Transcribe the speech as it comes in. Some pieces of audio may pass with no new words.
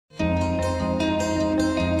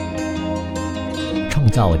创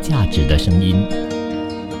造价值的声音。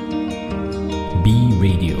B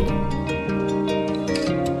Radio。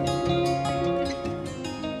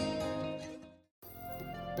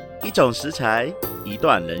一种食材，一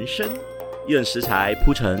段人生，用食材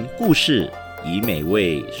铺成故事，以美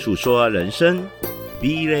味诉说人生。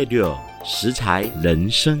B Radio 食材人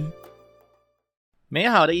生。美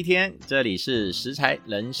好的一天，这里是食材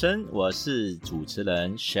人生，我是主持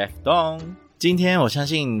人 Chef Dong。今天我相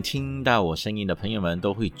信听到我声音的朋友们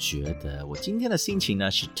都会觉得我今天的心情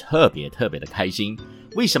呢是特别的开心。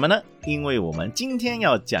为什么呢？因为我们今天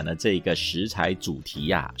要讲的这个食材主题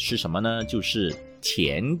呀，是什么呢？就是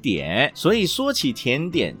甜点。所以说起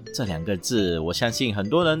甜点这两个字，我相信很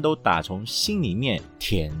多人都打从心里面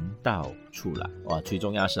甜到出来。哇，最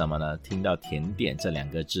重要是什么呢？听到甜点这两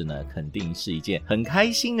个字呢，肯定是一件很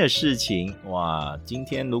开心的事情。哇，今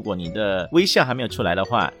天如果你的微笑还没有出来的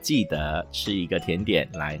话，记得吃一个甜点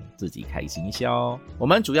来自己开心一下哦。我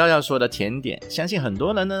们主要说的甜点，相信很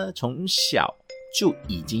多人呢从小就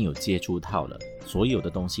已经有接触到了，所有的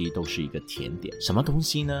东西都是一个甜点。什么东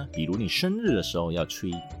西呢？比如你生日的时候要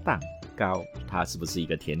吹蛋糕，它是不是一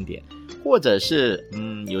个甜点？或者是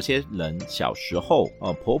有些人小时候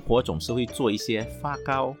婆婆总是会做一些发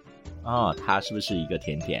糕它是不是一个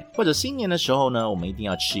甜点？或者新年的时候呢，我们一定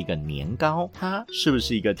要吃一个年糕，它是不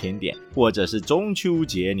是一个甜点？或者是中秋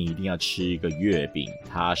节你一定要吃一个月饼，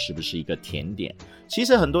它是不是一个甜点？其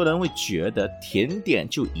实很多人会觉得甜点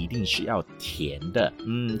就一定是要甜的，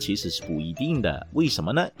其实是不一定的。为什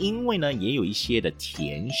么呢？因为呢，也有一些的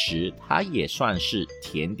甜食，它也算是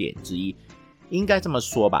甜点之一。应该这么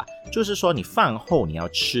说吧，就是说你饭后你要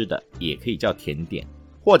吃的也可以叫甜点，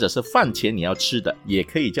或者是饭前你要吃的也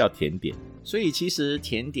可以叫甜点。所以其实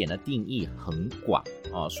甜点的定义很广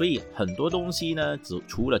所以很多东西呢，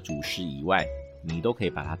除了主食以外，你都可以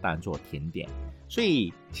把它当作甜点。所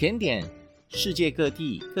以甜点世界各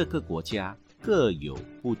地各个国家各有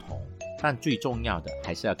不同，但最重要的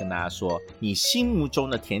还是要跟大家说，你心目中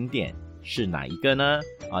的甜点是哪一个呢？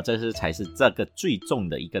这才是这个最重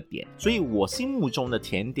的一个点。所以我心目中的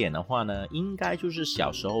甜点的话呢，应该就是小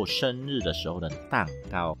时候生日的时候的蛋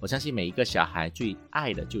糕。我相信每一个小孩最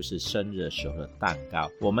爱的就是生日的时候的蛋糕。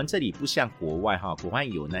我们这里不像国外国外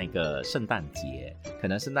有那个圣诞节，可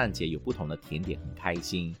能圣诞节有不同的甜点很开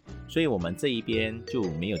心，所以我们这一边就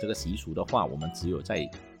没有这个习俗的话，我们只有在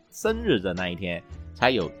生日的那一天才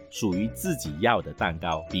有属于自己要的蛋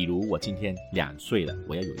糕。比如我今天2岁了，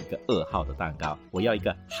我要有一个2号的蛋糕，我要一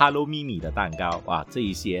个 Hello Mini 的蛋糕。哇，这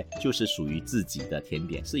一些就是属于自己的甜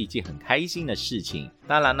点，是一件很开心的事情。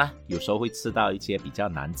当然呢，有时候会吃到一些比较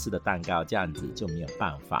难吃的蛋糕，这样子就没有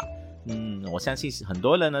办法。我相信很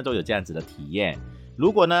多人呢都有这样子的体验。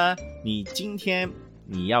如果呢你今天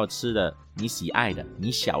你要吃的你喜爱的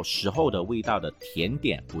你小时候的味道的甜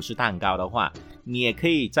点，不是蛋糕的话，你也可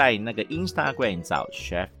以在那个 Instagram 找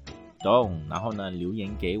Chef Dong， 然后呢留言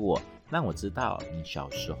给我，让我知道你小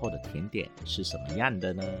时候的甜点是什么样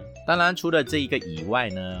的呢？当然除了这一个以外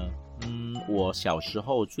呢，我小时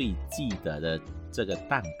候最记得的这个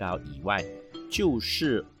蛋糕以外，就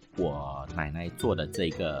是我奶奶做的这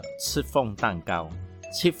个戚风蛋糕。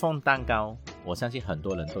戚风蛋糕我相信很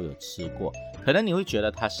多人都有吃过，可能你会觉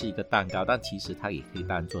得它是一个蛋糕，但其实它也可以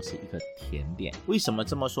当作是一个甜点。为什么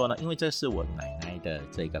这么说呢？因为这是我奶奶的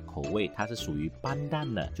这个口味，它是属于斑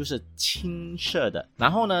蛋的，就是青色的。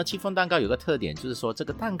然后呢，戚风蛋糕有个特点，就是说这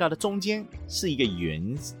个蛋糕的中间是一个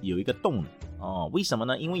圆，有一个洞为什么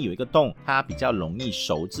呢？因为有一个洞，它比较容易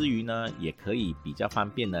熟，之余呢也可以比较方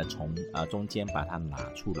便的从中间把它拿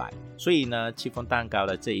出来。所以呢，戚风蛋糕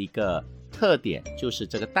的这一个特点就是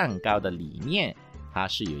这个蛋糕的里面它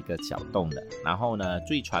是有一个小洞的。然后呢，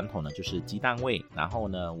最传统的就是鸡蛋味，然后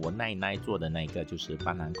呢我奶奶做的那个就是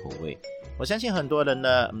斑斓口味。我相信很多人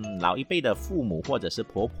的老一辈的父母或者是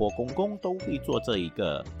婆婆公公都会做这一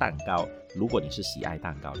个蛋糕，如果你是喜爱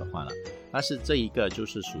蛋糕的话呢。但是这一个就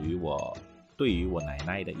是属于我对于我奶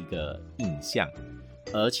奶的一个印象，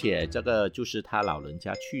而且这个就是他老人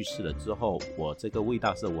家去世了之后，我这个味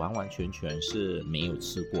道是完完全全是没有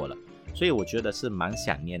吃过了，所以我觉得是蛮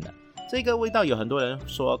想念的。这个味道有很多人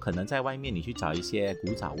说，可能在外面你去找一些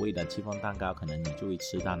古早味的戚风蛋糕，可能你就会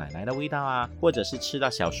吃到奶奶的味道啊，或者是吃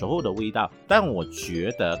到小时候的味道。但我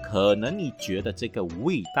觉得可能你觉得这个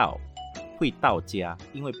味道会到家，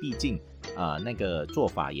因为毕竟那个做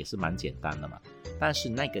法也是蛮简单的嘛，但是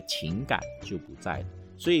那个情感就不在了。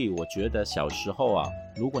所以我觉得小时候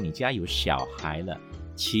如果你家有小孩了，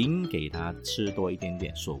请给他吃多一点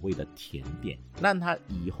点所谓的甜点，让他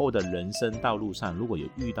以后的人生道路上如果有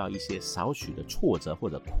遇到一些少许的挫折或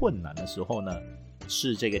者困难的时候呢，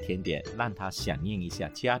吃这个甜点，让他想念一下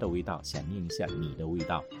家的味道，想念一下你的味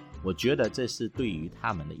道。我觉得这是对于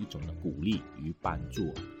他们的一种的鼓励与帮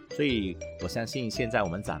助。所以我相信现在我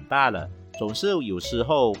们长大了，总是有时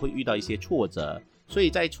候会遇到一些挫折，所以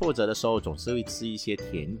在挫折的时候总是会吃一些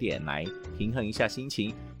甜点来平衡一下心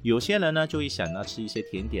情。有些人呢就会想到吃一些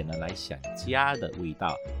甜点呢来想家的味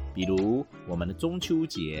道，比如我们的中秋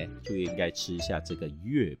节就应该吃一下这个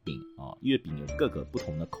月饼月饼有各个不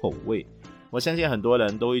同的口味。我相信很多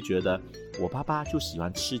人都会觉得我爸爸就喜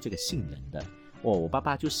欢吃这个杏仁的我爸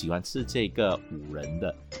爸就喜欢吃这个五仁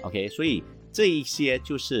的 OK， 所以这一些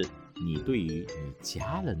就是你对于你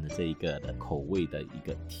家人的这一个的口味的一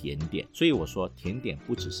个甜点。所以我说甜点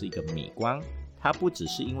不只是一个美观，它不只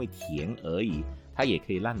是因为甜而已，它也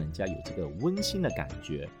可以让人家有这个温馨的感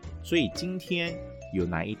觉。所以今天有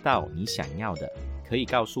哪一道你想要的可以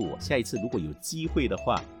告诉我，下一次如果有机会的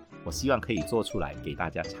话，我希望可以做出来给大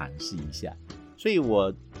家尝试一下。所以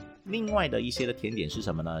我另外的一些的甜点是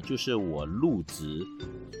什么呢？就是我入职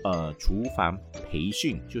厨房培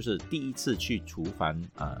训，就是第一次去厨房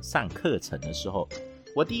上课程的时候，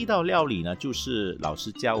我第一道料理呢就是老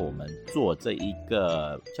师教我们做这一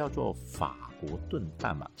个叫做法国炖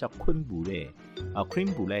蛋嘛，叫 crème brûlée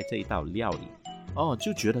brûlée 这一道料理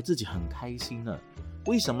就觉得自己很开心了。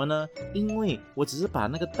为什么呢？因为我只是把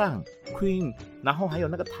那个蛋 cream 然后还有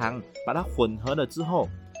那个糖把它混合了之后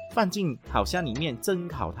放进烤箱里面蒸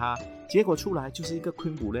烤它，结果出来就是一个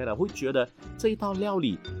crème brûlée了。会觉得这一道料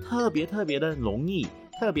理特别特别的容易，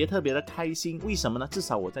特别特别的开心。为什么呢？至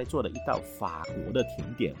少我在做了一道法国的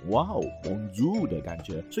甜点，哇哦 bonjour 的感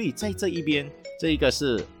觉。所以在这一边，这一个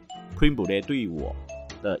是 crème brûlée 对于我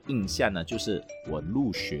的印象呢，就是我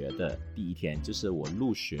入学的第一天，就是我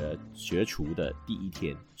入学学厨的第一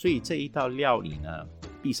天。所以这一道料理呢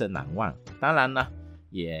毕生难忘。当然呢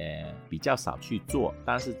也比较少去做，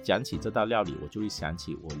但是讲起这道料理我就会想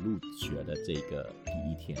起我入学的这个第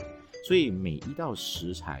一天。所以每一道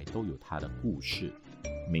食材都有它的故事，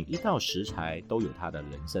每一道食材都有它的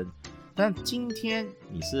人生。但今天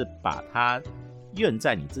你是把它用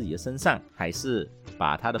在你自己的身上，还是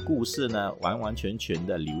把它的故事呢完完全全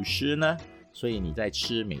的流失呢？所以你在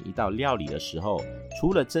吃每一道料理的时候，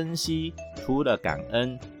除了珍惜，除了感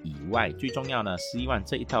恩以外，最重要呢，希望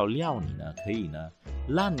这一道料理呢可以呢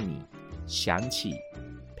让你想起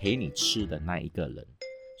陪你吃的那一个人。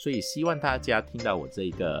所以希望大家听到我这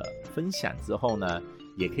个分享之后呢，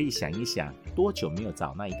也可以想一想多久没有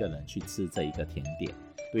找那一个人去吃这一个甜点，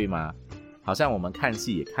对吗？好像我们看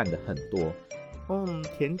戏也看得很多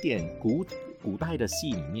甜点古代的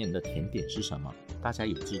戏里面的甜点是什么？大家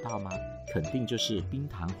有知道吗？肯定就是冰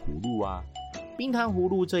糖葫芦啊。冰糖葫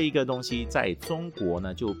芦这一个东西在中国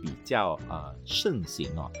呢就比较盛行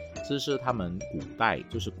这是他们古代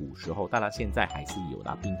就是古时候，当然现在还是有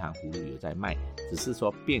的冰糖葫芦有在卖，只是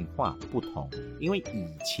说变化不同。因为以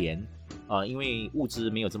前因为物资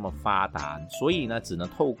没有这么发达，所以呢只能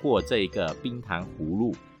透过这个冰糖葫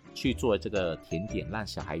芦去做这个甜点让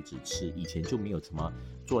小孩子吃。以前就没有什么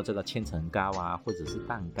做这个千层糕啊或者是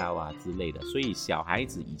蛋糕啊之类的，所以小孩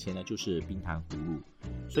子以前呢就是冰糖葫芦。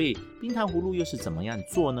所以冰糖葫芦又是怎么样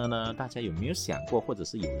做呢？大家有没有想过，或者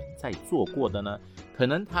是有人在做过的呢？可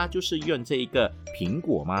能他就是用这一个苹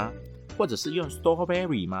果吗？或者是用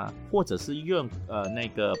strawberry 吗？或者是用那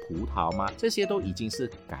个葡萄吗？这些都已经是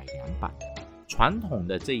改良版的。传统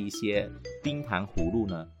的这一些冰糖葫芦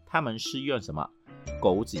呢，他们是用什么？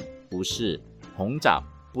枸杞，不是；红枣，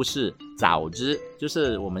不是；枣子，就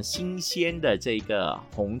是我们新鲜的这个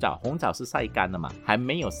红枣，红枣是晒干的嘛，还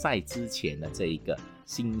没有晒之前的这一个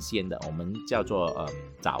新鲜的，我们叫做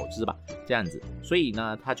枣子吧，这样子。所以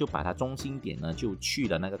呢，他就把它中心点呢就去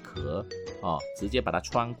了那个壳直接把它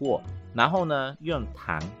穿过，然后呢用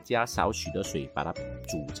糖加少许的水把它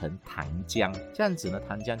煮成糖浆，这样子呢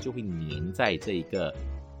糖浆就会粘在这个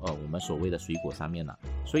我们所谓的水果上面了。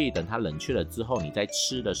所以等它冷却了之后，你在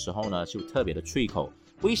吃的时候呢就特别的脆口。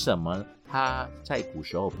为什么它在古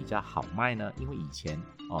时候比较好卖呢？因为以前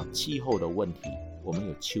气候的问题，我们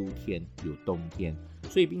有秋天有冬天，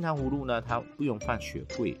所以冰糖葫芦呢它不用放雪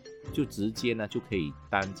柜，就直接呢就可以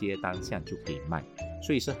单街单巷就可以卖，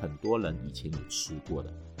所以是很多人以前有吃过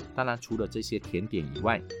的。当然除了这些甜点以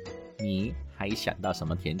外，你还想到什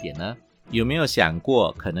么甜点呢？有没有想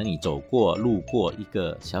过，可能你路过一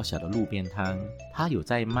个小小的路边摊，它有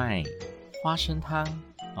在卖花生汤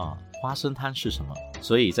花生汤是什么？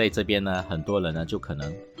所以在这边呢，很多人呢就可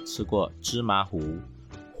能吃过芝麻糊、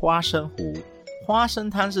花生糊。花生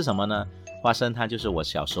汤是什么呢？花生汤就是我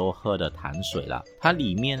小时候喝的糖水啦，它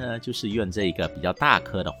里面呢就是用这个比较大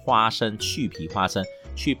颗的花生，去皮花生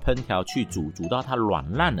去烹调去煮到它软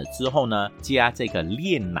烂了之后呢，加这个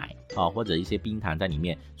炼奶或者一些冰糖在里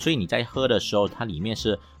面，所以你在喝的时候它里面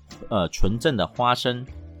是纯正的花生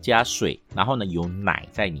加水，然后呢有奶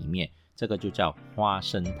在里面，这个就叫花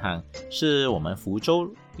生汤，是我们福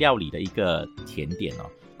州料理的一个甜点哦。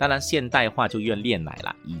当然现代化就用炼奶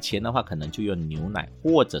啦，以前的话可能就用牛奶，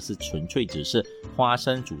或者是纯粹只是花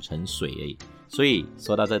生煮成水而已。所以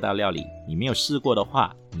说到这道料理，你没有试过的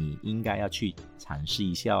话，你应该要去尝试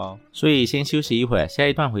一下哦。所以先休息一会儿，下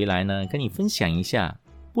一段回来呢，跟你分享一下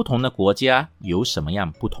不同的国家有什么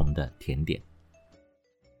样不同的甜点。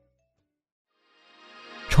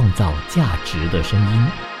创造价值的声音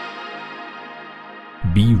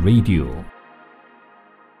B Radio。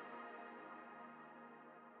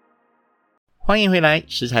 欢迎回来，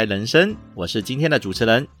食材人生，我是今天的主持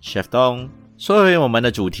人 Chef Dong。说回我们的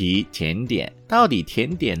主题，甜点，到底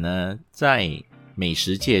甜点呢在美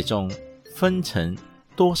食界中分成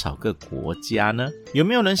多少个国家呢？有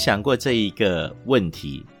没有人想过这一个问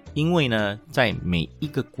题？因为呢在每一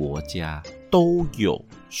个国家都有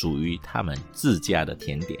属于他们自家的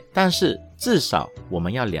甜点，但是至少我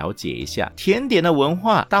们要了解一下甜点的文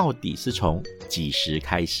化到底是从几时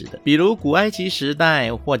开始的。比如古埃及时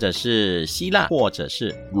代，或者是希腊，或者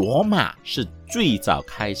是罗马，是最早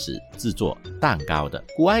开始制作蛋糕的。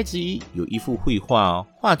古埃及有一幅绘画哦，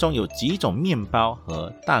画中有几种面包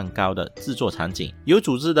和蛋糕的制作场景，有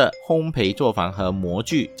组织的烘焙作坊和模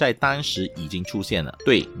具在当时已经出现了。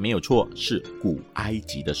对，没有错，是古埃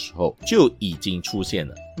及的时候就已经出现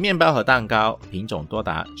了。面包和蛋糕品种多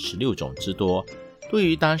达16种之多，对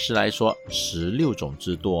于当时来说16种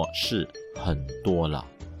之多是很多了。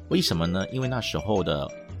为什么呢？因为那时候的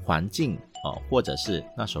环境或者是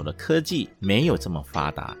那时候的科技没有这么发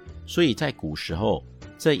达，所以在古时候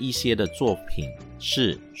这一些的作品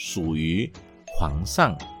是属于皇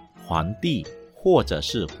上、皇帝或者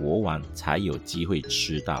是国王才有机会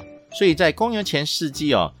吃到。所以在公元前世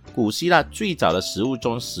纪古希腊最早的食物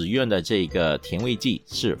中使用的这个甜味剂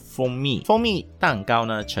是蜂蜜。蜂蜜蛋糕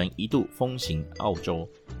呢曾一度风行澳洲。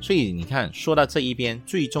所以你看，说到这一边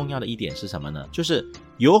最重要的一点是什么呢？就是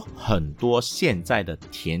有很多现在的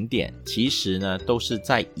甜点其实呢都是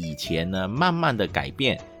在以前呢慢慢的改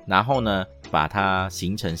变，然后呢把它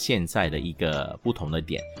形成现在的一个不同的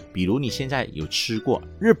点。比如你现在有吃过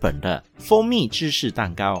日本的蜂蜜芝士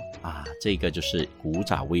蛋糕啊，这个就是古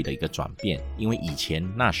早味的一个转变，因为以前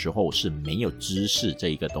那时候是没有芝士这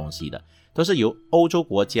一个东西的，都是由欧洲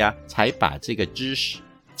国家才把这个芝士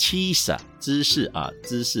芝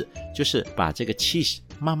士就是把这个 cheese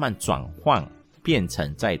慢慢转换变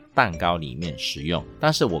成在蛋糕里面使用。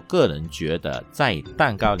但是我个人觉得在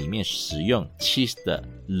蛋糕里面使用 cheese 的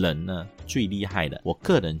人呢最厉害的，我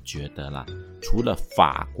个人觉得啦，除了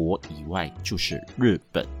法国以外就是日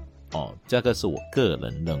本这个是我个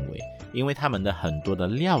人认为，因为他们的很多的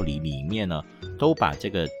料理里面呢都把这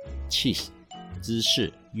个 cheese 芝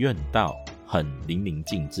士用到很淋漓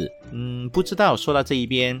尽致。不知道说到这一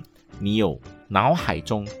边，你有脑海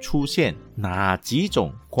中出现哪几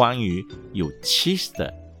种关于有 cheese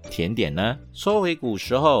的甜点呢？说回古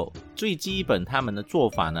时候，最基本他们的做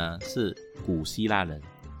法呢是古希腊人，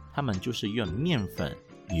他们就是用面粉、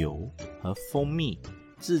油和蜂蜜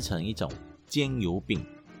制成一种煎油饼，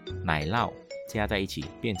奶酪加在一起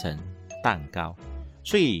变成蛋糕。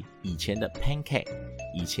所以以前的 pancake，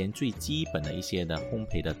 以前最基本的一些的烘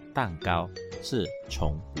焙的蛋糕是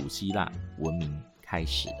从古希腊文明开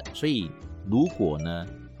始的。所以如果呢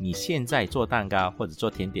你现在做蛋糕或者做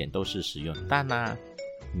甜点都是使用蛋啊、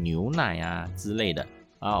牛奶啊之类的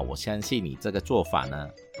我相信你这个做法呢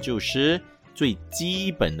就是最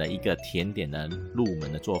基本的一个甜点的入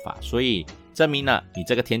门的做法，所以证明了你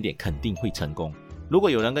这个甜点肯定会成功。如果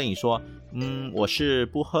有人跟你说我是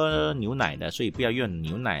不喝牛奶的，所以不要用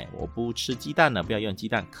牛奶，我不吃鸡蛋的，不要用鸡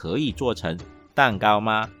蛋，可以做成蛋糕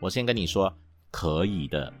吗？我先跟你说可以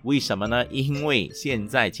的。为什么呢？因为现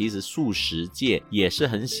在其实素食界也是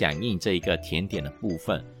很响应这个甜点的部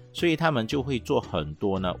分，所以他们就会做很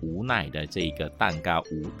多呢无奶的这个蛋糕，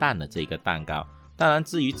无蛋的这个蛋糕。当然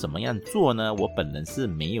至于怎么样做呢，我本人是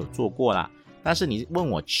没有做过啦，但是你问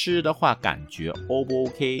我吃的话感觉 O 不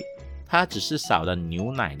OK？它只是少了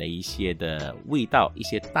牛奶的一些的味道，一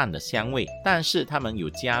些蛋的香味，但是他们有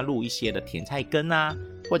加入一些的甜菜根啊，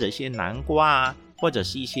或者一些南瓜啊，或者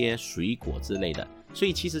是一些水果之类的，所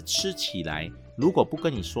以其实吃起来如果不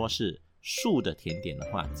跟你说是素的甜点的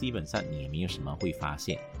话，基本上你也没有什么会发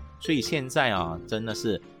现。所以现在真的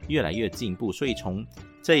是越来越进步，所以从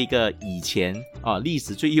这个以前历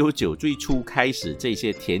史最悠久最初开始，这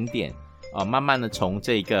些甜点慢慢的从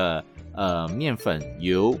这个面粉、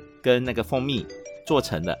油跟那个蜂蜜做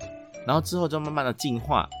成的，然后之后就慢慢的进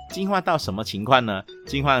化到什么情况呢？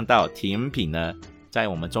进化到甜品呢，在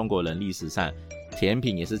我们中国人历史上，甜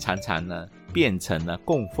品也是常常呢变成了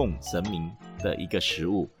供奉神明的一个食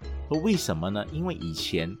物。为什么呢？因为以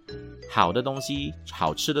前好的东西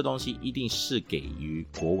好吃的东西一定是给予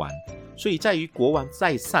国王，所以在于国王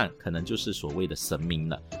在上可能就是所谓的神明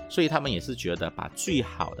了，所以他们也是觉得把最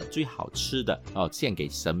好的最好吃的献给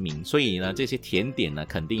神明，所以呢这些甜点呢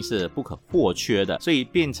肯定是不可或缺的，所以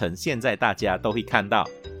变成现在大家都会看到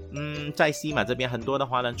在西马这边很多的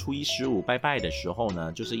华人初一十五拜拜的时候呢，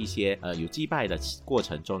就是一些有祭拜的过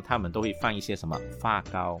程中，他们都会放一些什么发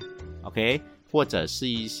糕 OK， 或者是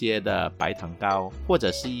一些的白糖糕，或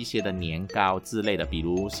者是一些的年糕之类的，比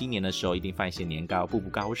如新年的时候一定放一些年糕，步步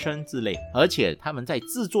高升之类。而且他们在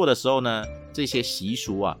制作的时候呢，这些习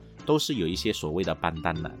俗都是有一些所谓的班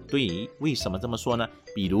单的。对于为什么这么说呢？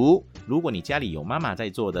比如如果你家里有妈妈在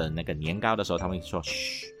做的那个年糕的时候，他们会说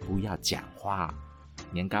嘘，不要讲话，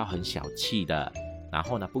年糕很小气的，然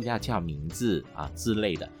后呢不要叫名字之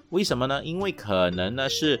类的。为什么呢？因为可能呢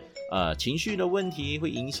是情绪的问题会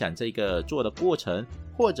影响这个做的过程，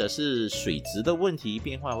或者是水质的问题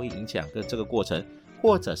变化会影响这个过程，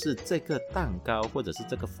或者是这个蛋糕或者是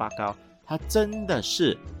这个发糕它真的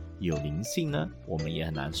是有灵性呢，我们也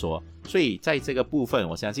很难说。所以在这个部分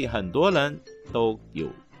我相信很多人都有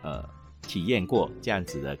体验过这样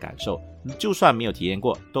子的感受，就算没有体验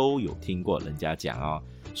过都有听过人家讲哦。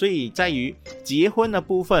所以在于结婚的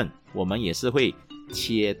部分我们也是会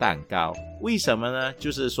切蛋糕，为什么呢？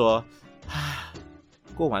就是说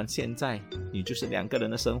过完现在你就是两个人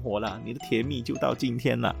的生活啦，你的甜蜜就到今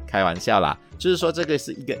天了，开玩笑啦，就是说这个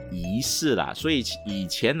是一个仪式啦。所以以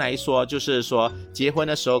前来说就是说结婚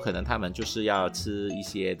的时候可能他们就是要吃一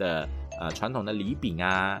些的传统的礼饼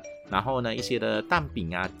然后呢一些的蛋饼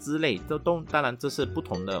之类都当然这是不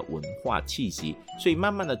同的文化气息，所以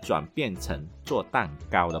慢慢的转变成做蛋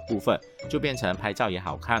糕的部分，就变成拍照也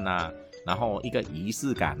好看然后一个仪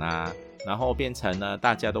式感然后变成呢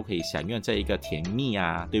大家都可以享用这一个甜蜜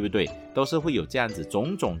对不对？都是会有这样子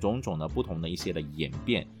种种的不同的一些的演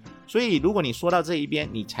变。所以如果你说到这一边，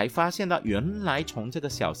你才发现到原来从这个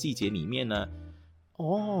小细节里面呢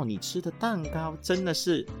你吃的蛋糕真的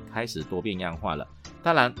是开始多变样化了。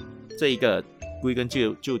当然这一个归根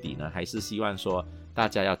究底呢，还是希望说大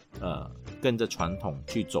家要跟着传统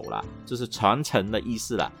去走啦，就是传承的意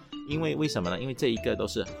思啦。因为为什么呢？因为这一个都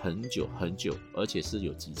是很久很久，而且是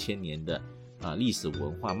有几千年的历史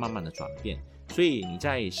文化慢慢的转变，所以你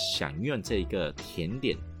在享用这个甜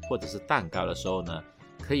点或者是蛋糕的时候呢，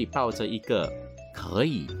可以抱着一个可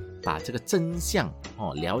以把这个真相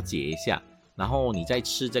了解一下，然后你在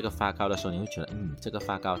吃这个发糕的时候，你会觉得这个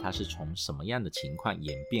发糕它是从什么样的情况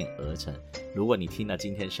演变而成。如果你听了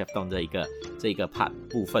今天 Chef Dong 这个 part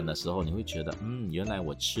部分的时候，你会觉得原来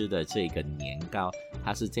我吃的这个年糕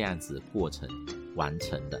它是这样子过程完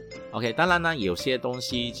成的。 OK， 当然呢有些东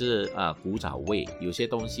西是古早味，有些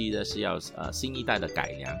东西呢是要新一代的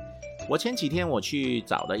改良。我前几天我去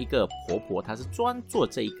找了一个婆婆，她是专做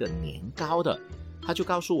这一个年糕的，他就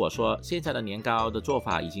告诉我说现在的年糕的做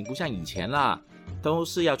法已经不像以前啦，都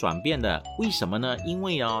是要转变的。为什么呢？因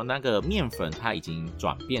为那个面粉它已经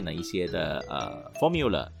转变了一些的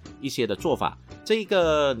formula， 一些的做法，这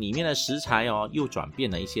个里面的食材又转变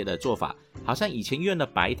了一些的做法。好像以前用的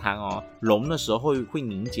白糖溶的时候会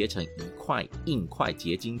凝结成一块硬块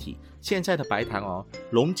结晶体，现在的白糖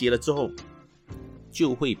溶结了之后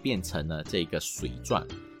就会变成了这个水状，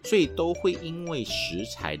所以都会因为食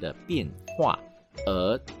材的变化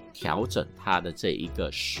而调整它的这一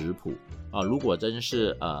个食谱如果真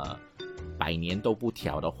是100年都不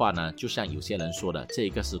调的话呢，就像有些人说的，这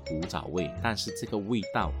个是古早味，但是这个味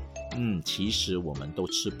道其实我们都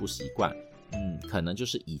吃不习惯，可能就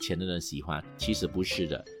是以前的人喜欢，其实不是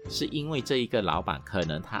的，是因为这一个老板可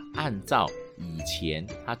能他按照以前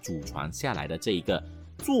他祖传下来的这一个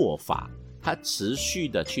做法，他持续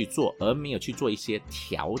的去做，而没有去做一些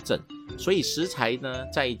调整，所以食材呢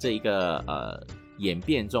在这个演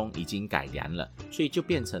变中已经改良了，所以就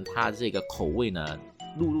变成它这个口味呢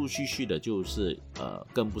陆续的就是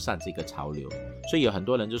跟不上这个潮流。所以有很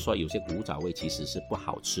多人就说有些古早味其实是不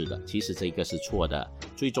好吃的，其实这个是错的。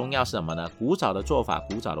最重要是什么呢？古早的做法，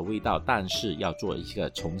古早的味道，但是要做一个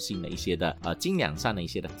重新的一些的精良上的一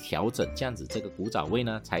些的调整，这样子这个古早味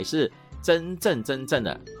呢才是真正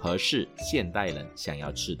的合适现代人想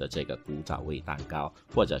要吃的这个古早味蛋糕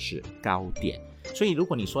或者是糕点。所以如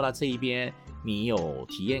果你说到这一边，你有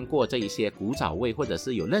体验过这一些古早味，或者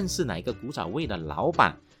是有认识哪一个古早味的老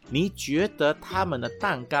板，你觉得他们的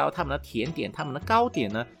蛋糕、他们的甜点、他们的糕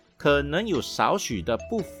点呢可能有少许的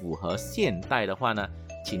不符合现代的话呢，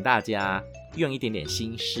请大家用一点点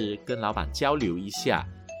心思跟老板交流一下，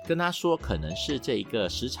跟他说可能是这个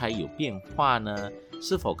食材有变化呢，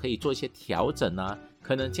是否可以做一些调整呢？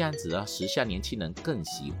可能这样子的时下年轻人更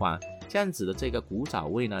喜欢，这样子的这个古早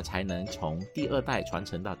味呢，才能从第2代传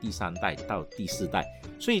承到第3代到第4代。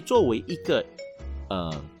所以作为一个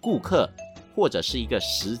顾客或者是一个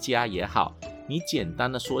食家也好，你简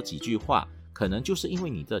单的说几句话，可能就是因为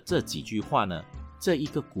你的这几句话呢，这一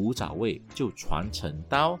个古早味就传承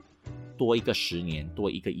到多一个10年，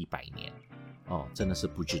多一个100年真的是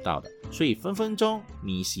不知道的。所以分分钟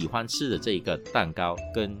你喜欢吃的这个蛋糕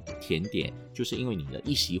跟甜点，就是因为你的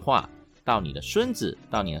一席话到你的孙子，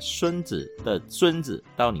到你的孙子的孙子，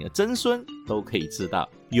到你的曾孙都可以吃到。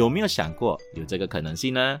有没有想过有这个可能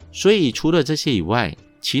性呢？所以除了这些以外，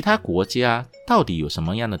其他国家到底有什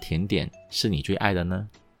么样的甜点是你最爱的呢？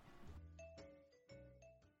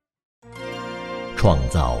创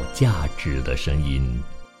造价值的声音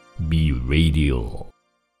 ，Be Radio。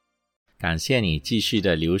感谢你继续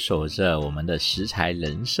的留守着我们的食材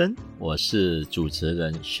人生，我是主持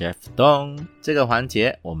人 Chef Dong。这个环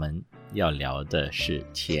节我们要聊的是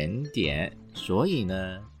甜点，所以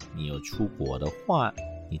呢，你有出国的话，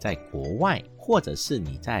你在国外或者是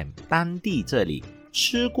你在当地这里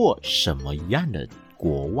吃过什么样的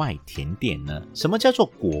国外甜点呢？什么叫做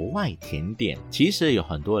国外甜点？其实有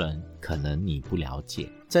很多人可能你不了解，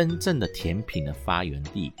真正的甜品的发源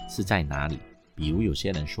地是在哪里。比如有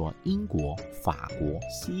些人说英国、法国、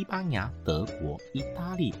西班牙、德国、意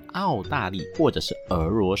大利、澳大利或者是俄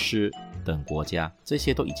罗斯等国家，这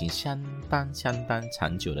些都已经相当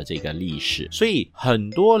长久的这个历史，所以很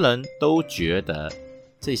多人都觉得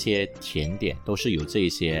这些甜点都是由这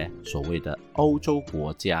些所谓的欧洲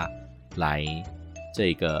国家来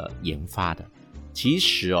这个研发的。其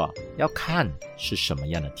实要看是什么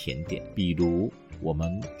样的甜点，比如我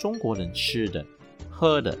们中国人吃的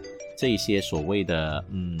喝的这些所谓的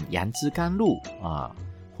杨枝甘露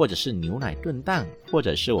或者是牛奶炖蛋，或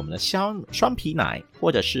者是我们的双皮奶，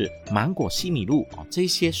或者是芒果西米露这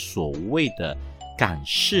些所谓的港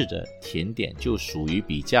式的甜点就属于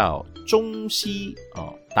比较中西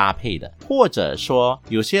搭配的。或者说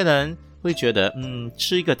有些人会觉得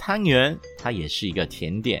吃一个汤圆它也是一个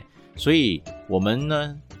甜点。所以我们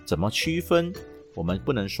呢怎么区分？我们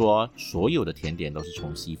不能说所有的甜点都是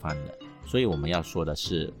从西方的，所以我们要说的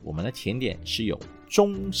是我们的甜点是有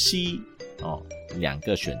中西2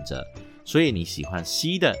个选择。所以你喜欢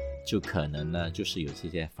西的就可能呢就是有这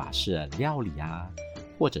些法式的料理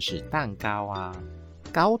或者是蛋糕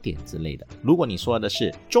糕点之类的。如果你说的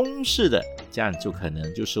是中式的，这样就可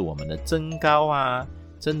能就是我们的蒸糕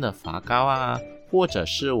蒸的发糕或者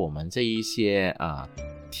是我们这一些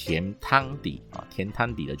甜汤底甜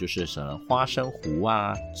汤底的就是什么花生糊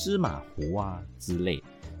芝麻糊之类。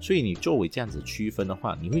所以你作为这样子区分的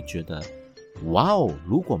话，你会觉得哇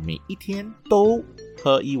如果每一天都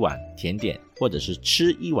喝一碗甜点或者是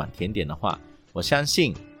吃一碗甜点的话，我相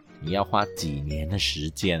信你要花几年的时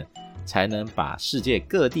间才能把世界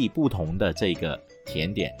各地不同的这个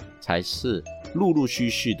甜点才是陆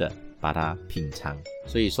续的把它品尝。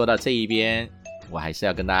所以说到这一边，我还是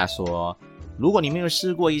要跟大家说，如果你没有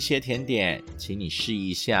试过一些甜点，请你试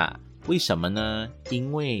一下。为什么呢？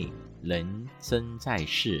因为人生在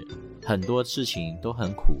世，很多事情都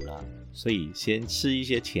很苦了，所以先吃一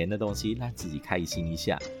些甜的东西让自己开心一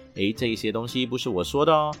下。这一些东西不是我说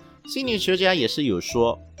的心理学家也是有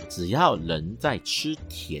说，只要人在吃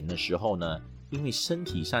甜的时候呢，因为身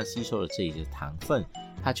体上吸收了这些糖分，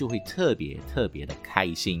它就会特别的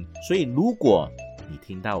开心。所以如果你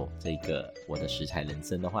听到这个我的食材人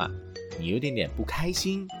生的话，你有点不开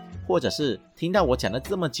心，或者是听到我讲了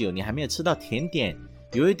这么久你还没有吃到甜点，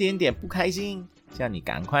有一点不开心，这样你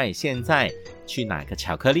赶快现在去拿个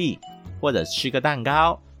巧克力，或者吃个蛋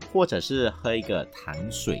糕，或者是喝一个糖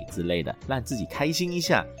水之类的，让自己开心一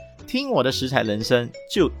下。听我的食材人生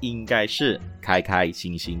就应该是开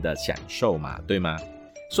心的享受嘛，对吗？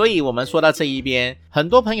所以我们说到这一边，很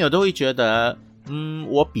多朋友都会觉得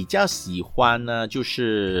我比较喜欢呢就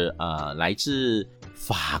是来自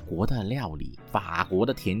法国的料理，法国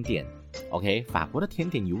的甜点。 OK， 法国的甜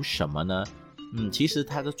点有什么呢？其实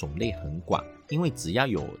它的种类很广，因为只要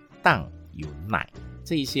有蛋有奶，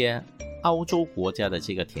这一些欧洲国家的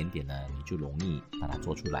这个甜点呢，你就容易把它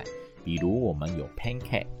做出来。比如我们有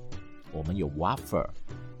pancake， 我们有 waffle，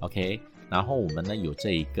 OK， 然后我们呢有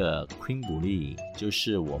这一个 cream brulee， 就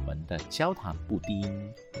是我们的焦糖布丁，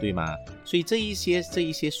对吗？所以这一些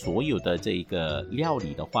所有的这个料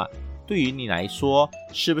理的话，对于你来说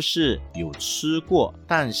是不是有吃过，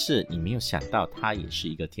但是你没有想到它也是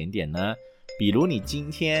一个甜点呢？比如你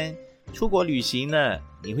今天出国旅行呢，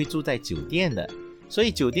你会住在酒店的，所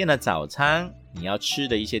以酒店的早餐你要吃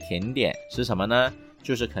的一些甜点是什么呢？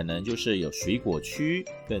就是可能就是有水果区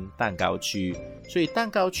跟蛋糕区，所以蛋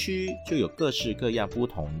糕区就有各式各样不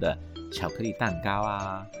同的巧克力蛋糕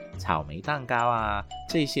啊、草莓蛋糕啊，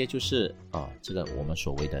这些就是这个我们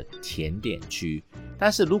所谓的甜点区。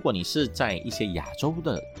但是如果你是在一些亚洲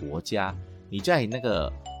的国家，你在那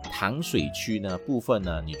个糖水区呢部分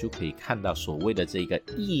呢，你就可以看到所谓的这个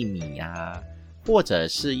薏米啊，或者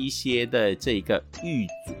是一些的这个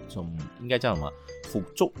应该叫什么腐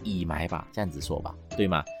竹苡麦吧，这样子说吧，对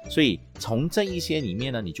吗？所以从这一些里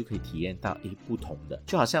面呢，你就可以体验到不同的。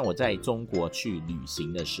就好像我在中国去旅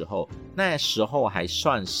行的时候，那时候还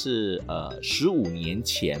算是15年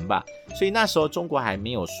前吧，所以那时候中国还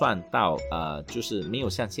没有算到就是没有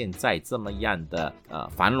像现在这么样的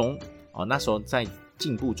繁荣那时候在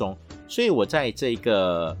进步中，所以我在这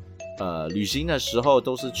个旅行的时候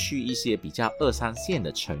都是去一些比较2、3线的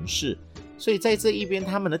城市。所以在这一边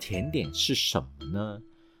他们的甜点是什么呢？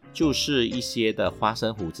就是一些的花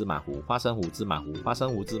生糊、芝麻糊、花生糊、芝麻糊、花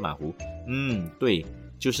生糊、芝麻糊，对，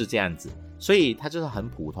就是这样子。所以它就是很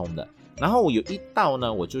普通的。然后有一道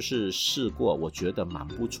呢，我就是试过，我觉得蛮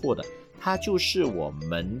不错的，它就是我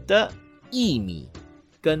们的薏米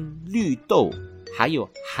跟绿豆还有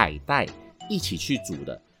海带一起去煮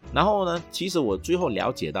的。然后呢，其实我最后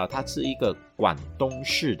了解到它是一个广东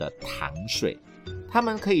式的糖水，他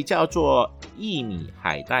们可以叫做薏米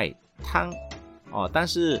海带汤但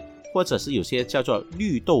是或者是有些叫做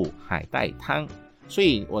绿豆海带汤。所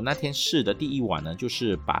以我那天试的第一碗呢，就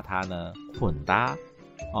是把它呢混搭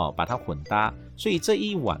所以这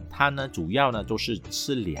一碗它呢主要呢都是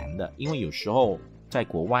吃凉的，因为有时候在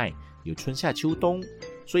国外有春夏秋冬，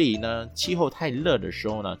所以呢气候太热的时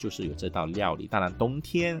候呢，就是有这道料理。当然冬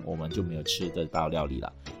天我们就没有吃这道料理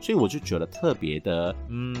了，所以我就觉得特别的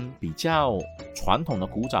比较传统的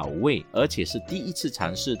古早味，而且是第一次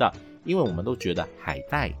尝试到。因为我们都觉得海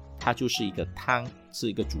带它就是一个汤，是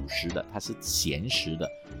一个主食的，它是咸食的。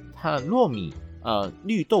它的糯米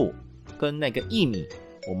绿豆跟那个薏米，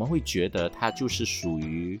我们会觉得它就是属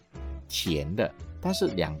于甜的，但是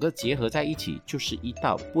两个结合在一起就是一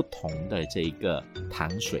道不同的这个糖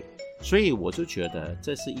水。所以我就觉得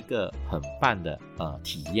这是一个很棒的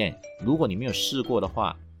体验。如果你没有试过的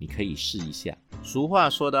话，你可以试一下。俗话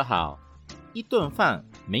说得好，一顿饭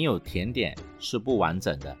没有甜点是不完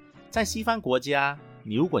整的。在西方国家，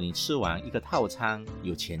如果你吃完一个套餐，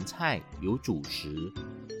有前菜有主食，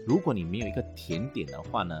如果你没有一个甜点的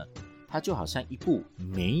话呢，它就好像一部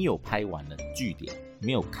没有拍完的剧点，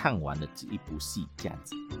没有看完的一部戏这样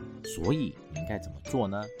子。所以你应该怎么做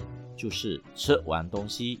呢？就是吃完东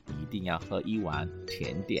西一定要喝一碗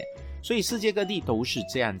甜点。所以世界各地都是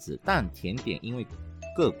这样子，但甜点因为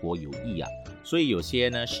各国有异所以有些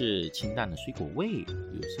呢是清淡的水果味，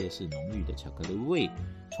有些是浓郁的巧克力味。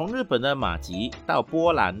从日本的马吉到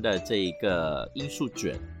波兰的这个罂粟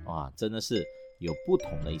卷，真的是有不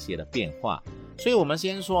同的一些的变化。所以我们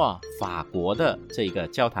先说法国的这个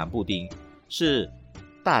焦糖布丁是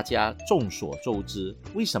大家众所周知，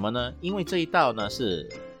为什么呢？因为这一道呢是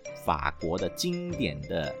法国的经典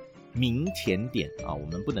的名甜点我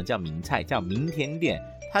们不能叫名菜，叫名甜点。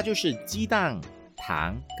它就是鸡蛋、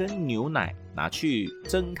糖跟牛奶拿去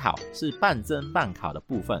蒸烤，是半蒸半烤的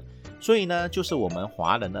部分。所以呢，就是我们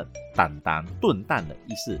华人的炖蛋的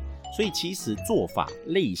意思。所以其实做法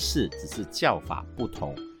类似，只是叫法不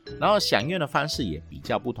同，然后享用的方式也比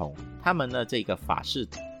较不同。他们的这个法式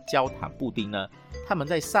焦糖布丁呢，他们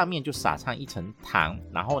在上面就撒上一层糖，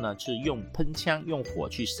然后呢是用喷枪用火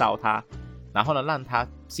去烧它，然后呢让它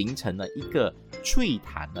形成了一个脆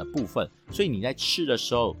弹的部分，所以你在吃的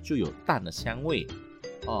时候就有蛋的香味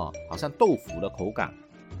好像豆腐的口感，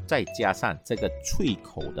再加上这个脆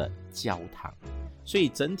口的焦糖，所以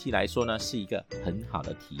整体来说呢是一个很好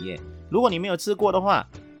的体验。如果你没有吃过的话，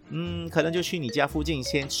可能就去你家附近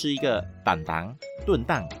先吃一个炖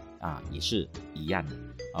蛋也是一样的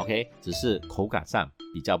OK， 只是口感上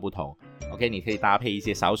比较不同 OK， 你可以搭配一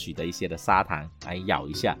些少许的一些的砂糖来咬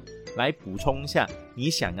一下，来补充一下你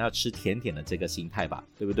想要吃甜点的这个心态吧，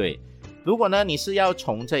对不对？如果呢你是要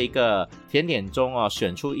从这个甜点中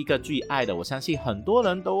选出一个最爱的，我相信很多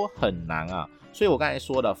人都很难所以我刚才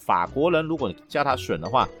说的法国人，如果你叫他选的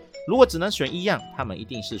话，如果只能选一样，他们一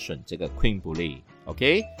定是选这个 crème brûlée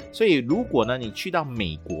OK。 所以如果呢你去到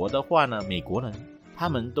美国的话呢，美国人他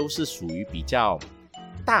们都是属于比较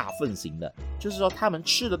大份型的，就是说他们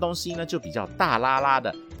吃的东西呢就比较大拉拉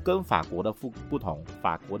的，跟法国的不同。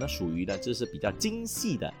法国呢属于呢就是比较精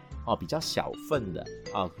细的比较小份的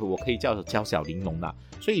我可以叫娇小玲珑的。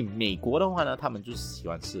所以美国的话呢，他们就是喜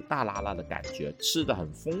欢吃大拉拉的感觉，吃的很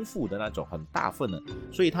丰富的那种，很大份的。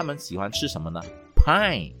所以他们喜欢吃什么呢？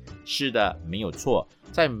 pie。是的，没有错。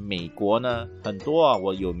在美国呢，很多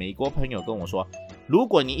我有美国朋友跟我说，如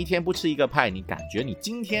果你一天不吃一个派，你感觉你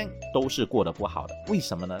今天都是过得不好的。为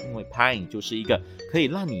什么呢？因为派就是一个可以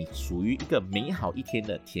让你属于一个美好一天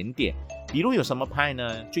的甜点。比如有什么派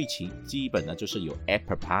呢？最基本的就是有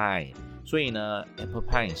apple pie， 所以呢 apple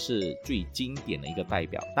pie 是最经典的一个代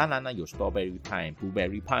表。当然呢有 strawberry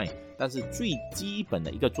pie、blueberry pie， 但是最基本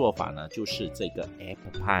的一个做法呢就是这个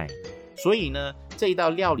apple pie。所以呢，这一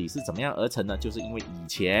道料理是怎么样而成呢？就是因为以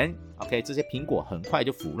前 OK 这些苹果很快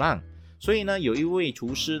就腐烂，所以呢有一位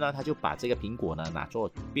厨师呢，他就把这个苹果呢拿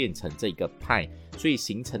作变成这个派，所以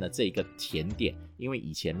形成了这个甜点。因为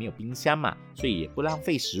以前没有冰箱嘛，所以也不浪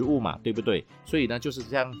费食物嘛，对不对？所以呢就是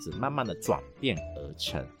这样子慢慢的转变而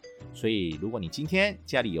成。所以如果你今天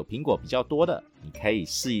家里有苹果比较多的，你可以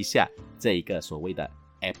试一下这一个所谓的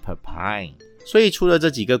apple pie。所以除了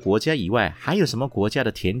这几个国家以外，还有什么国家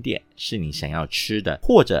的甜点是你想要吃的，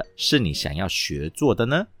或者是你想要学做的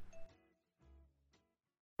呢？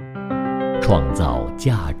创造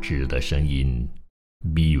价值的声音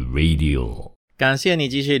 ，Be Radio。感谢你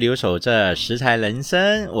继续留守这食材人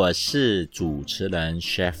生，我是主持人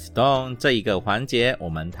Chef Dong。这一个环节我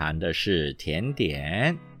们谈的是甜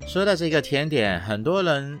点。说到这个甜点，很多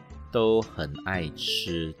人都很爱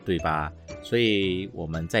吃，对吧？所以我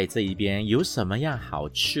们在这一边有什么样好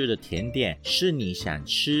吃的甜点是你想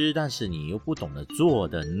吃但是你又不懂得做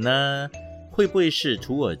的呢？会不会是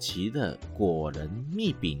土耳其的果仁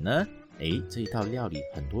蜜饼呢？这一道料理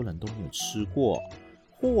很多人都没有吃过。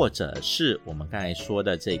或者是我们刚才说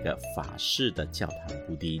的这个法式的焦糖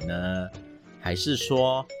布丁呢？还是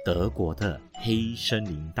说德国的黑森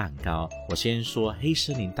林蛋糕？我先说黑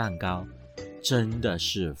森林蛋糕真的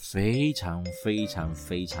是非常非常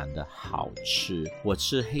非常的好吃。我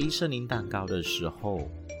吃黑森林蛋糕的时候，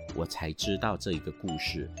我才知道这一个故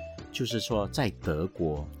事，就是说在德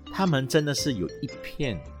国他们真的是有一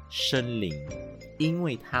片森林，因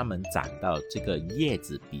为他们长到这个叶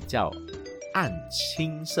子比较暗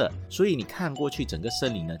青色，所以你看过去整个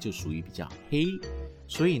森林呢就属于比较黑，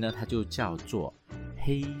所以呢它就叫做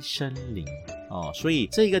黑森林所以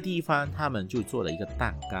这个地方他们就做了一个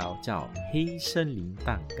蛋糕叫黑森林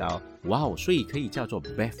蛋糕。所以可以叫做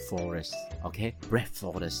Black Forest Black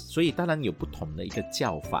Forest。 所以当然有不同的一个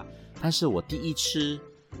叫法，但是我第一吃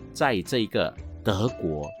在这个德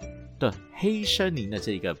国的黑森林的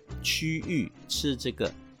这个区域吃这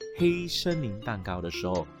个黑森林蛋糕的时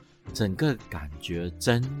候，整个感觉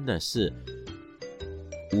真的是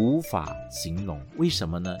无法形容。为什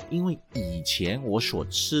么呢？因为以前我所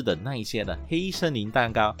吃的那一些的黑森林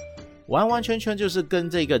蛋糕完完全全就是跟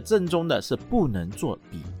这个正宗的是不能做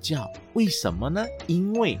比较。为什么呢？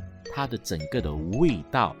因为它的整个的味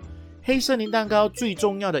道，黑森林蛋糕最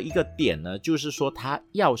重要的一个点呢，就是说它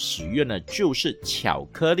要使用的就是巧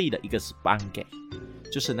克力的一个 sponge，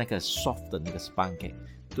 就是那个 soft 的那个 sponge，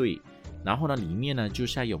 对。然后呢里面呢就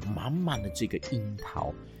是要有满满的这个樱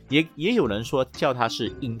桃，也有人说叫它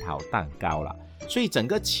是樱桃蛋糕啦。所以整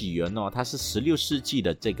个起源它是16世纪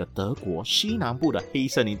的这个德国西南部的黑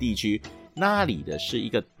森林地区，那里的是一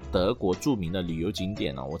个德国著名的旅游景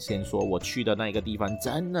点我先说我去的那个地方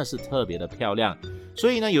真的是特别的漂亮。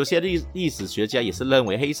所以呢有些历史学家也是认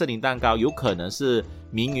为黑森林蛋糕有可能是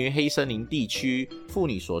名于黑森林地区妇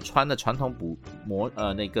女所穿的传统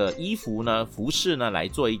那个衣服呢服饰呢来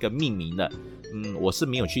做一个命名的。我是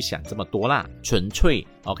没有去想这么多啦，纯粹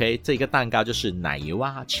OK 这个蛋糕就是奶油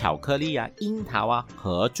啊、巧克力啊、樱桃啊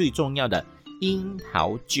和最重要的樱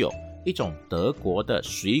桃酒，一种德国的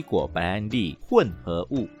水果白兰地混合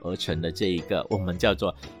物而成的这一个我们叫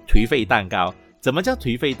做颓废蛋糕。怎么叫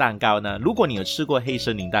颓废蛋糕呢？如果你有吃过黑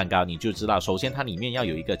森林蛋糕，你就知道首先它里面要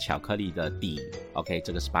有一个巧克力的底 OK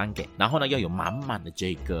这个 sponge， 然后呢要有满满的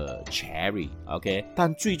这个 cherry OK，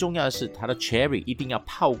 但最重要的是它的 cherry 一定要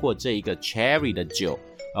泡过这一个 cherry 的酒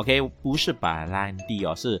OK， 不是白兰地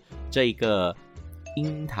是这个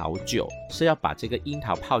樱桃酒，是要把这个樱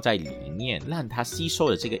桃泡在里面，让它吸收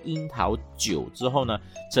了这个樱桃酒之后呢，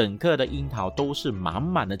整个的樱桃都是满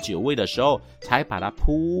满的酒味的时候，才把它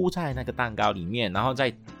铺在那个蛋糕里面，然后再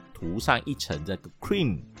涂上一层这个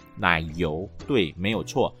cream 奶油，对，没有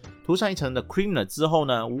错。涂上一层的 cream 了之后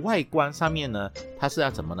呢，外观上面呢，它是要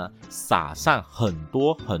怎么呢？撒上很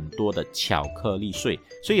多很多的巧克力碎，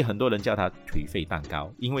所以很多人叫它颓废蛋糕，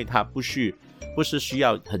因为它不是需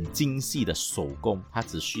要很精细的手工，它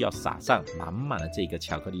只需要撒上满满的这个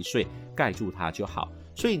巧克力碎盖住它就好，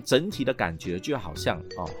所以整体的感觉就好像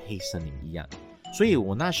黑森林一样。所以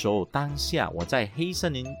我那时候当下我在黑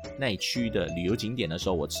森林那一区的旅游景点的时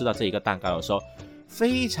候，我吃到这一个蛋糕的时候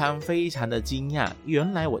非常非常的惊讶，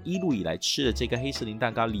原来我一路以来吃的这个黑森林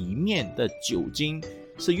蛋糕里面的酒精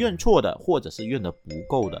是用错的，或者是用的不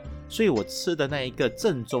够的，所以我吃的那一个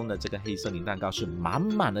正宗的这个黑森林蛋糕是满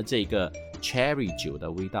满的这个 cherry 酒的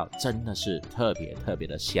味道，真的是特别特别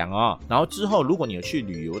的香哦。然后之后如果你有去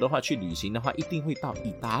旅游的话，去旅行的话，一定会到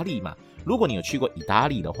意大利嘛。如果你有去过意大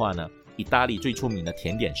利的话呢，意大利最出名的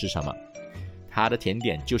甜点是什么？它的甜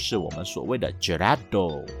点就是我们所谓的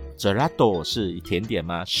gelato。gelato 是甜点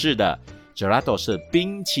吗？是的， gelato 是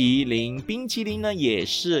冰淇淋，冰淇淋呢也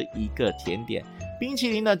是一个甜点。冰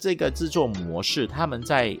淇淋的这个制作模式，他们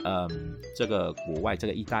在这个国外这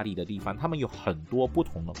个意大利的地方，他们有很多不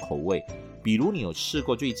同的口味。比如你有试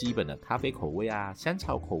过最基本的咖啡口味啊，香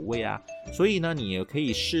草口味啊，所以呢你也可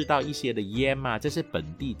以试到一些的烟啊，这是本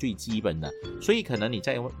地最基本的。所以可能你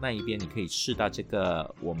在那一边你可以试到这个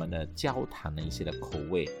我们的焦糖的一些的口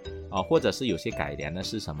味或者是有些改良的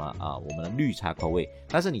是什么我们的绿茶口味。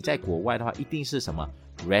但是你在国外的话，一定是什么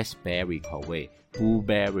raspberry 口味、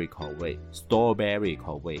blueberry 口味、strawberry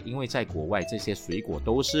口味，因为在国外这些水果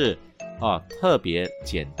都是特别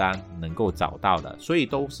简单能够找到的，所以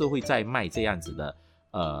都是会在卖这样子的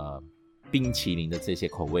冰淇淋的这些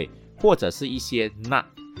口味，或者是一些 nut，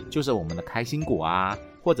 就是我们的开心果啊，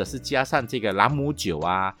或者是加上这个朗姆酒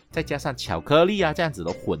啊，再加上巧克力啊，这样子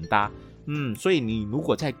的混搭。所以你如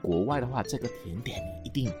果在国外的话，这个甜点你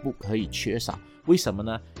一定不可以缺少。为什么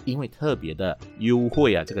呢？因为特别的优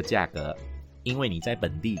惠啊，这个价格。因为你在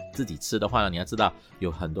本地自己吃的话呢，你要知道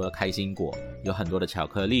有很多的开心果，有很多的巧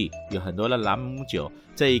克力，有很多的朗姆酒，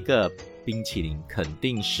这一个冰淇淋肯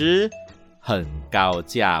定是很高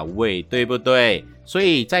价位，对不对？所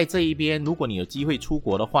以在这一边，如果你有机会出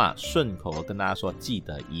国的话，顺口跟大家说，记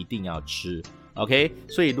得一定要吃 OK。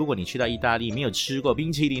 所以如果你去到意大利没有吃过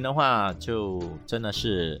冰淇淋的话，就真的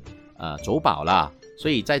是走宝了。所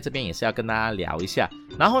以在这边也是要跟大家聊一下。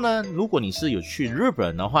然后呢，如果你是有去日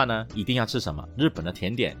本的话呢，一定要吃什么？日本的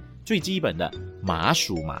甜点最基本的麻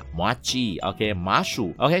薯嘛，麻糬 OK， 麻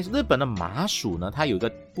薯 OK。 日本的麻薯呢，它有一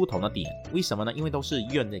个不同的点，为什么呢？因为都是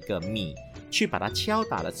用那个米去把它敲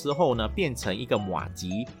打了之后呢，变成一个麻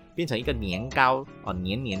糬，变成一个年糕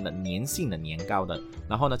黏黏的粘性的年糕的，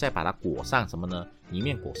然后呢再把它裹上什么呢？里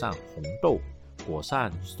面裹上红豆，裹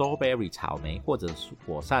上 strawberry 草莓，或者是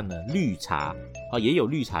裹上呢绿茶也有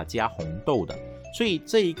绿茶加红豆的。所以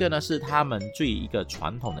这一个呢是他们最一个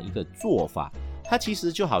传统的一个做法。它其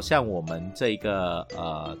实就好像我们这个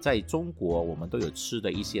在中国我们都有吃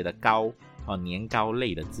的一些的糕年糕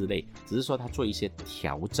类的之类，只是说它做一些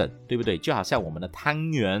调整，对不对？就好像我们的汤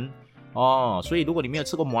圆所以如果你没有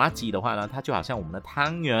吃过麻糬的话呢，它就好像我们的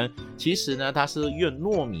汤圆，其实呢它是用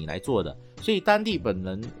糯米来做的。所以当地本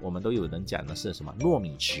人我们都有人讲的是什么糯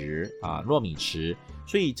米糍糯米糍。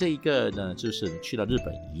所以这一个呢就是去到日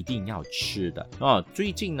本一定要吃的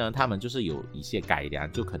最近呢他们就是有一些改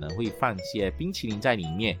良，就可能会放一些冰淇淋在里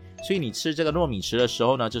面，所以你吃这个糯米糍的时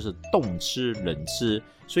候呢，就是冻吃冷吃。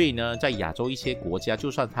所以呢在亚洲一些国家，就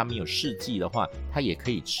算它没有四季的话，它也可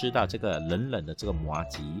以吃到这个冷冷的这个麻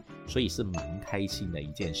糬，所以是蛮开心的一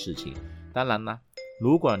件事情。当然啦，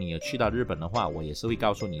如果你有去到日本的话，我也是会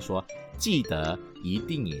告诉你说，记得一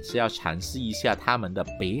定也是要尝试一下他们的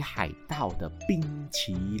北海道的冰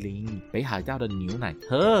淇淋。北海道的牛奶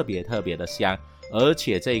特别特别的香，而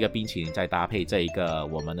且这个冰淇淋再搭配这一个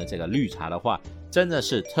我们的这个绿茶的话，真的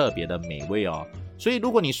是特别的美味哦。所以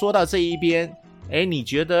如果你说到这一边，你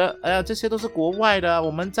觉得这些都是国外的，我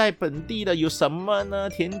们在本地的有什么呢？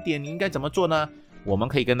甜点你应该怎么做呢？我们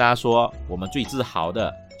可以跟大家说，我们最自豪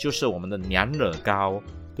的就是我们的娘惹糕，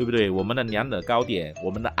对不对？我们的娘惹糕点，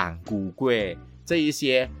我们的昂古贵，这一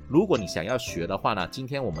些如果你想要学的话呢，今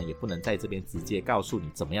天我们也不能在这边直接告诉你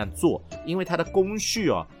怎么样做，因为它的工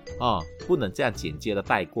序不能这样简洁的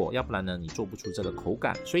带过，要不然呢你做不出这个口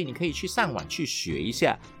感。所以你可以去上网去学一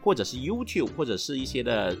下，或者是 YouTube 或者是一些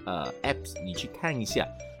的apps 你去看一下。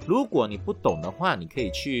如果你不懂的话，你可以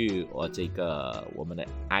去我们的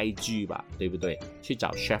IG 吧，对不对？去找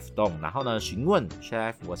Chef Dong， 然后呢询问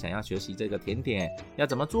Chef， 我想要学习这个甜点要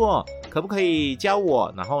怎么做，可不可以教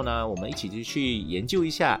我？然后呢我们一起去研究一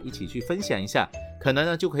下，一起去分享一下，可能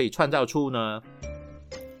呢就可以创造出呢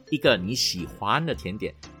一个你喜欢的甜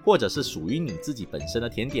点，或者是属于你自己本身的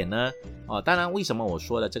甜点呢当然为什么我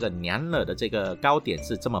说的这个娘惹的这个糕点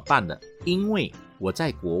是这么棒的，因为我在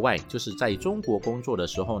国外就是在中国工作的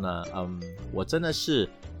时候呢我真的是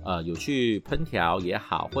有去烹调也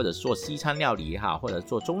好，或者做西餐料理也好，或者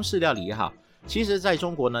做中式料理也好，其实在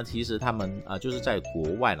中国呢，其实他们就是在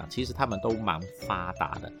国外啦，其实他们都蛮发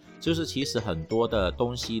达的，就是其实很多的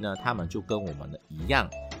东西呢他们就跟我们的一样，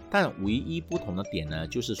但唯一不同的点呢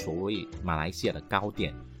就是所谓马来西亚的糕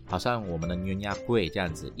点好像我们的鸳鸯柜这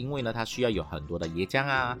样子，因为呢它需要有很多的椰浆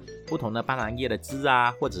啊，不同的斑斓叶的汁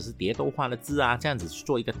啊，或者是蝶豆花的汁啊，这样子去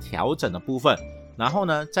做一个调整的部分。然后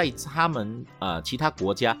呢，在他们其他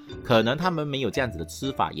国家，可能他们没有这样子的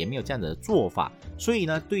吃法，也没有这样子的做法，所以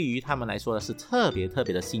呢，对于他们来说是特别特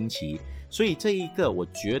别的新奇。所以这一个我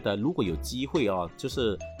觉得，如果有机会就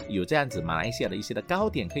是有这样子马来西亚的一些的糕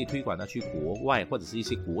点可以推广到去国外，或者是一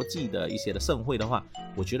些国际的一些的盛会的话，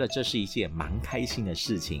我觉得这是一件蛮开心的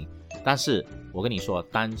事情。但是我跟你说，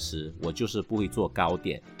当时我就是不会做糕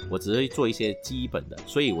点，我只会做一些基本的，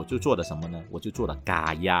所以我就做了什么呢？我就做了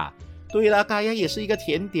咖椰。对了，咖椰也是一个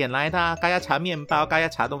甜点来的，咖椰茶面包，咖椰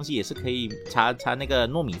茶东西也是可以茶那个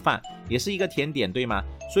糯米饭，也是一个甜点，对吗？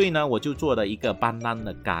所以呢，我就做了一个班兰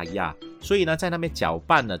的咖椰，所以呢，在那边搅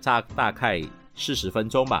拌了大概40分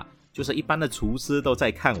钟吧，就是一般的厨师都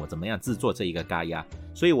在看我怎么样制作这一个咖椰，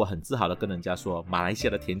所以我很自豪的跟人家说，马来西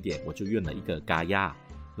亚的甜点我就用了一个咖椰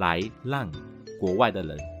来让国外的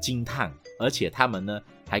人惊叹，而且他们呢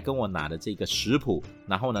还跟我拿了这个食谱，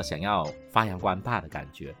然后呢想要发扬光大的感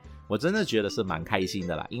觉。我真的觉得是蛮开心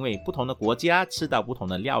的啦，因为不同的国家吃到不同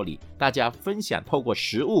的料理，大家分享，透过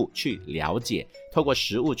食物去了解，透过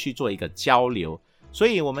食物去做一个交流。所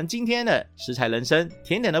以我们今天的食材人生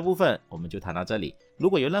甜点的部分我们就谈到这里，如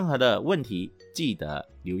果有任何的问题记得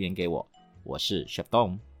留言给我，我是 Chef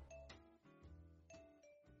Dong。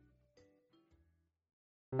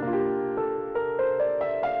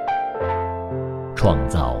创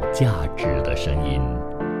造价值的声音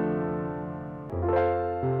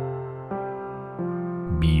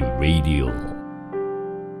，Be Radio。